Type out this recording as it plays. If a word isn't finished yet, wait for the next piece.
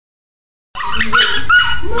We'll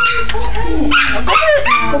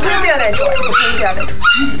put it down there, Joy. We'll put it down there.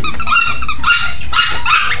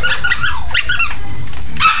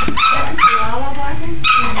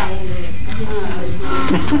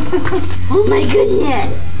 Oh my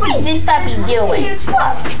goodness! What is this puppy doing? What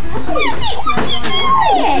is he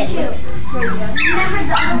doing? Remember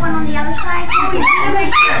the other one on the other side? Trying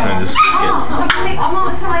to stick it. I'm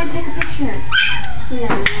gonna try and take a picture.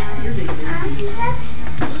 Yeah.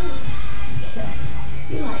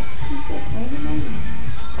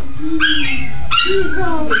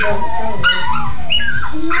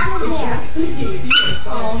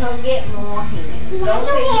 Oh, he'll get more hair. He has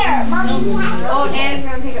no hair. Mommy, he has no Oh, Daddy's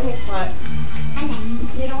gonna take a picture.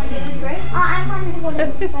 You don't want to do great? Oh, I wanted to hold it.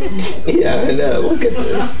 Yeah, I know. Look at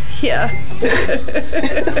this. Yeah.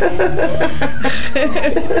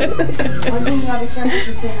 One thing you gotta be careful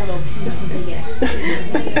to say hello because they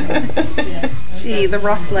get. Gee, the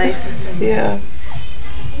rough life. Yeah.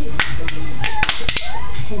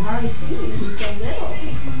 Can hardly see you. He's so little.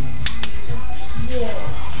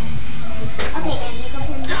 Okay, then you go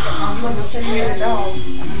put him I'm gonna check your dog.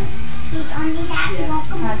 He's on the back. He won't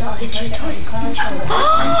come out. It's your toy.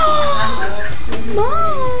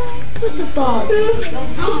 Mom, what's a ball?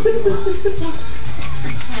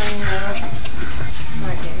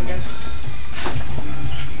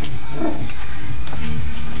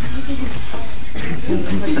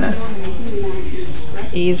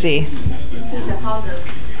 Easy.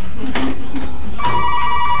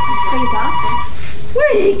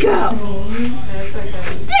 Where did it go?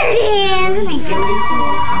 There it is. Oh my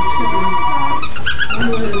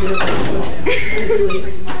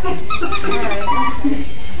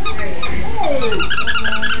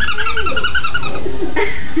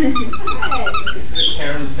This is a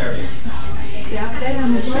Cairn Terrier. Yeah, they have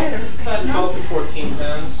much better. About 12 to 14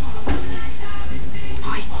 pounds.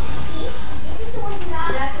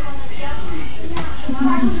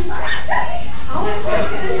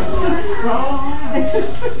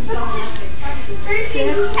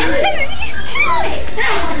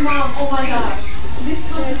 Oh my gosh. This is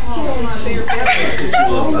killing my bear. She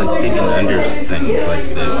looks like digging under things like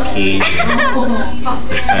the cage and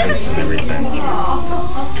the fence and everything.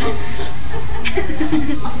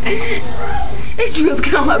 This feels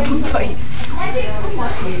kind of my book fight. I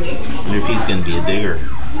wonder if he's gonna be a digger.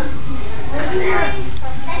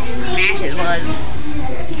 Smashes was.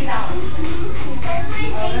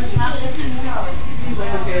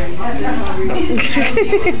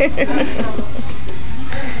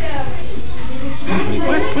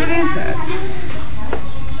 What is that?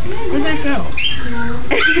 Where'd that go?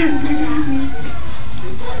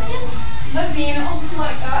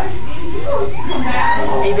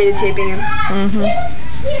 Are you videotaping him? Mm-hmm.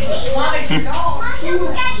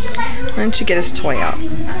 Why don't you get his toy out?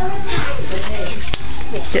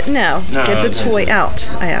 No, No, get the toy out,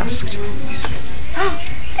 I asked. There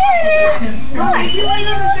it is! What? What are you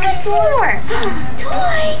using the for?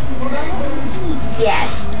 Toy! Yes,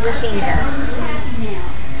 the finger.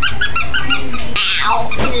 Ow!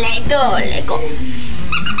 Let go, let go.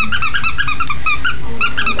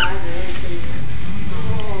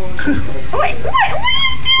 What are you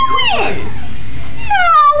doing? No,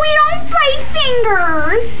 we don't bite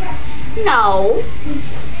fingers. No.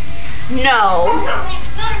 No.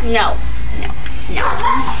 No. No. No.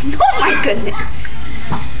 Oh my goodness.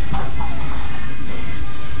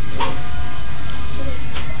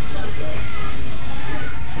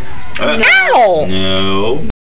 Ow! No.